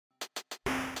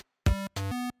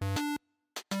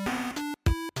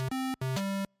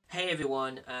Hey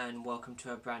everyone, and welcome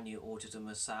to a brand new Autism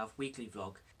Myself weekly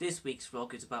vlog. This week's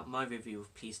vlog is about my review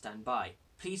of Please Stand By.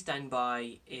 Please Stand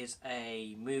By is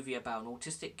a movie about an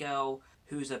autistic girl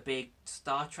who's a big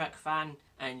Star Trek fan,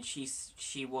 and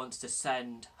she wants to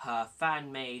send her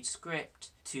fan-made script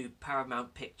to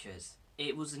Paramount Pictures.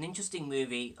 It was an interesting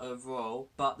movie overall,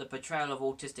 but the portrayal of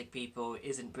autistic people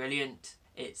isn't brilliant.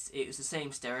 It was the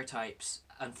same stereotypes,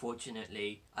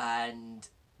 unfortunately, and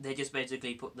they just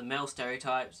basically put the male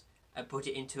stereotypes and put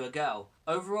it into a girl.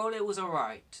 Overall, it was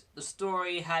alright. The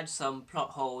story had some plot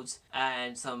holes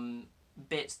and some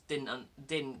bits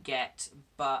didn't get,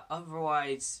 but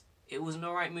otherwise, it was an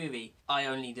alright movie. I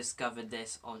only discovered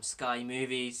this on Sky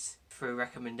Movies through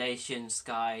recommendations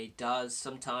Sky does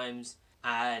sometimes,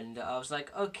 and I was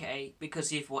like, okay,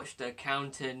 because you've watched The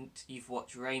Accountant, you've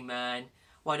watched Rain Man,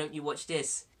 why don't you watch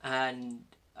this? And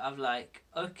I'm like,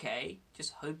 okay,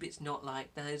 just hope it's not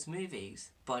like those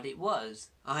movies. But it was.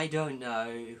 I don't know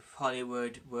if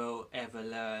Hollywood will ever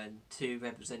learn to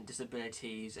represent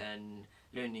disabilities and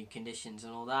learning conditions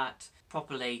and all that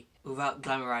properly without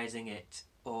glamorizing it,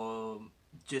 or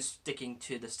just sticking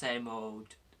to the same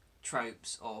old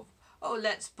tropes of, oh,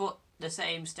 let's put the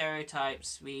same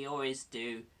stereotypes we always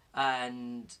do.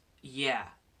 And yeah,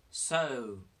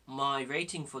 so my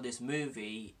rating for this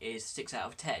movie is 6 out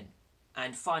of 10.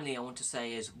 And finally, I want to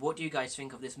say is, what do you guys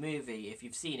think of this movie if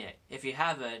you've seen it? If you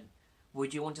haven't,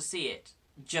 would you want to see it?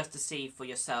 Just to see for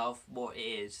yourself what it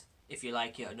is, if you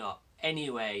like it or not.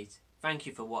 Anyways, thank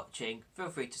you for watching. Feel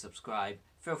free to subscribe.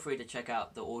 Feel free to check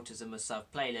out the Autism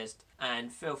Myself playlist. And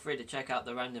feel free to check out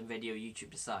the random video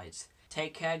YouTube decides.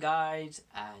 Take care, guys,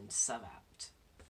 and Savan.